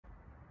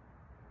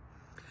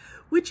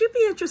Would you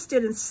be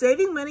interested in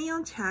saving money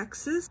on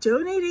taxes,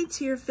 donating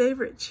to your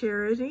favorite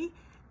charity,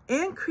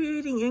 and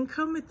creating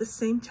income at the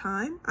same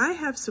time? I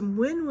have some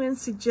win-win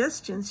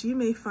suggestions you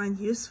may find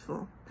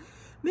useful.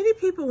 Many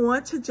people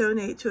want to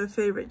donate to a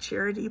favorite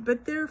charity,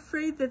 but they're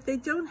afraid that they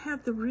don't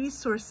have the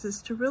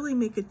resources to really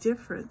make a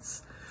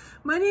difference.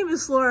 My name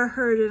is Laura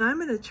Hurd, and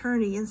I'm an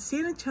attorney in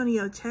San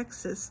Antonio,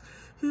 Texas,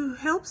 who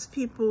helps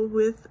people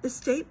with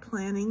estate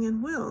planning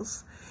and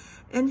wills.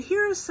 And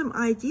here are some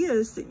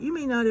ideas that you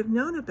may not have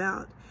known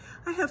about.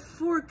 I have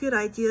 4 good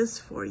ideas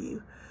for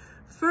you.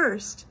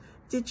 First,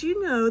 did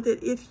you know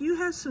that if you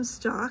have some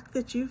stock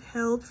that you've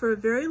held for a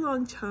very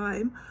long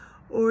time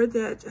or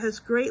that has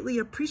greatly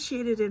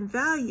appreciated in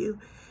value,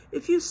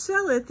 if you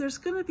sell it, there's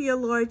going to be a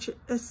large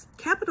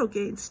capital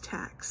gains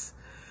tax.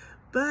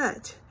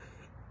 But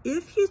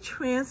if you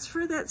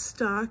transfer that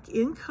stock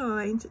in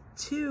kind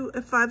to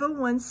a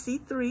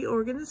 501c3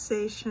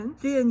 organization,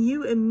 then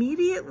you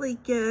immediately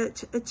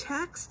get a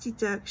tax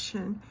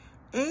deduction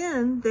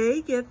and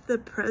they get the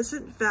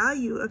present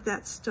value of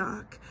that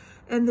stock,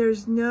 and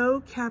there's no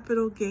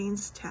capital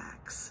gains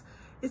tax.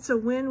 It's a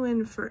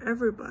win-win for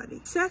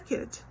everybody.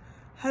 Second,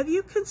 have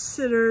you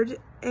considered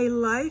a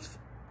life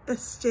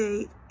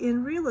estate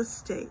in real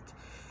estate?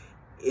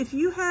 If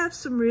you have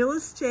some real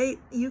estate,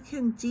 you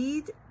can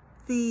deed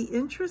the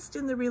interest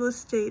in the real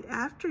estate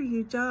after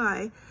you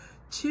die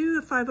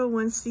to a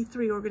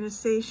 501c3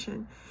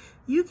 organization.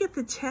 You get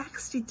the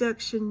tax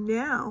deduction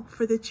now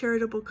for the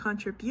charitable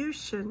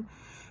contribution,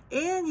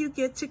 and you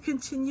get to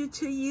continue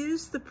to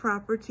use the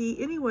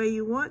property any way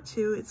you want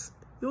to. It's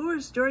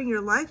yours during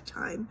your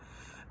lifetime,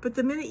 but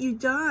the minute you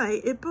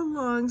die, it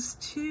belongs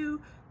to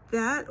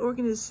that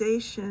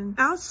organization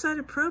outside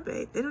of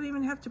probate. They don't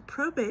even have to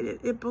probate it.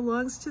 It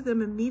belongs to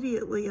them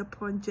immediately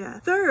upon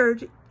death.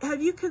 Third,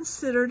 have you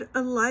considered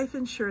a life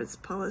insurance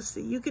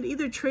policy? You could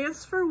either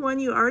transfer one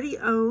you already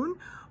own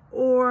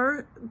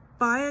or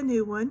buy a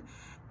new one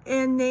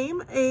and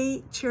name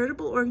a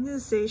charitable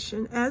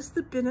organization as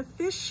the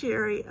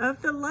beneficiary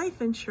of the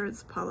life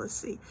insurance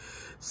policy.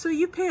 So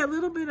you pay a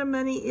little bit of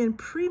money in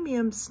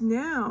premiums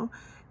now,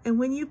 and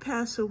when you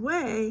pass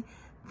away,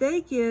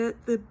 they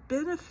get the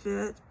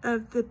benefit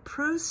of the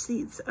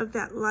proceeds of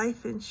that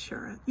life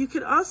insurance. You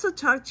could also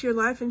talk to your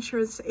life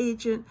insurance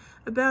agent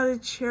about a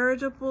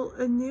charitable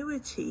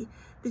annuity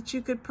that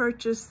you could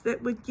purchase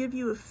that would give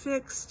you a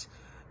fixed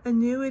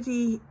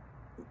annuity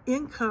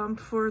income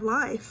for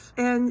life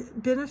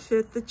and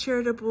benefit the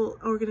charitable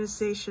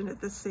organization at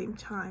the same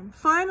time.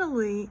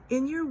 Finally,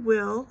 in your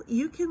will,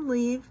 you can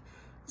leave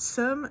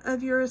some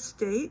of your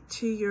estate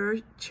to your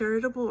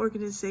charitable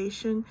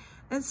organization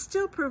and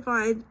still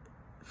provide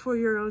for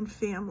your own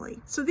family.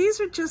 So these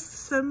are just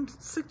some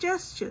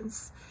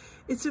suggestions.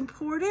 It's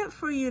important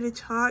for you to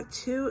talk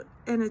to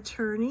an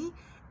attorney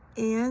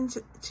and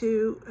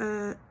to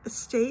a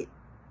estate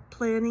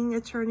planning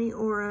attorney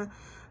or a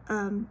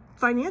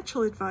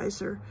financial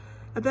advisor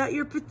about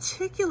your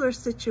particular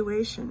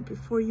situation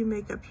before you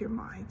make up your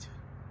mind.